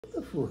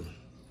Foi.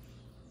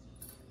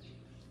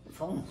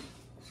 Só uns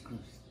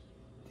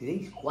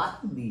 3,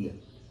 4 dias.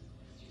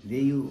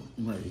 Veio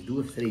umas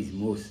 2, 3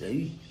 moças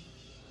aí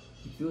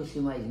e trouxe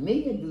mais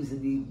meia dúzia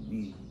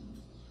de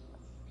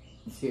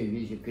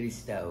cerveja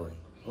cristal aí.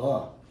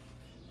 Ó,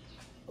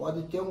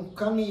 pode ter um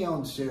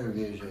caminhão de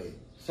cerveja aí.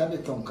 Sabe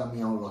que é um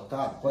caminhão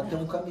lotado? Pode ter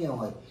um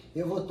caminhão aí.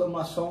 Eu vou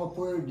tomar só uma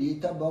por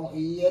dia, tá bom.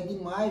 E é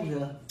demais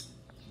já.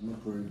 Uma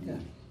por dia.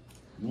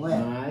 Não é?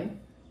 Mas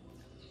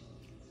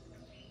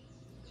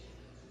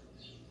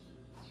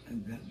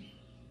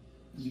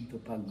não estou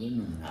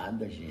pagando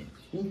nada, gente.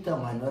 Então,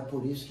 mas não é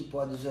por isso que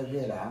pode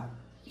exagerar.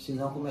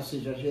 Senão começa a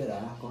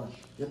exagerar.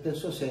 Já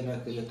pensou se aí não ia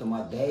querer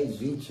tomar 10,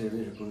 20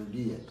 cervejas por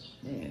dia?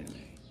 É,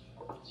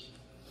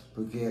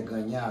 Porque é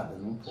ganhada?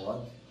 Não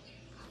pode.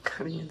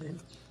 Carinha dele.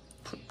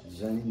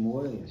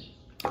 Desanimou e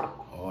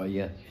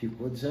olha,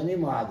 ficou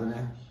desanimado,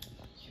 né?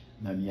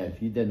 na minha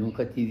vida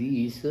nunca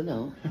tive isso,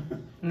 não.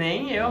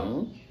 Nem eu.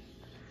 Não,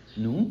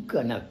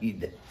 nunca na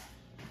vida.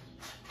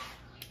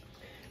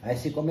 Aí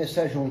se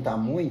começar a juntar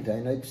muito,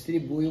 aí nós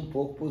distribui um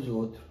pouco para os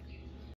outros.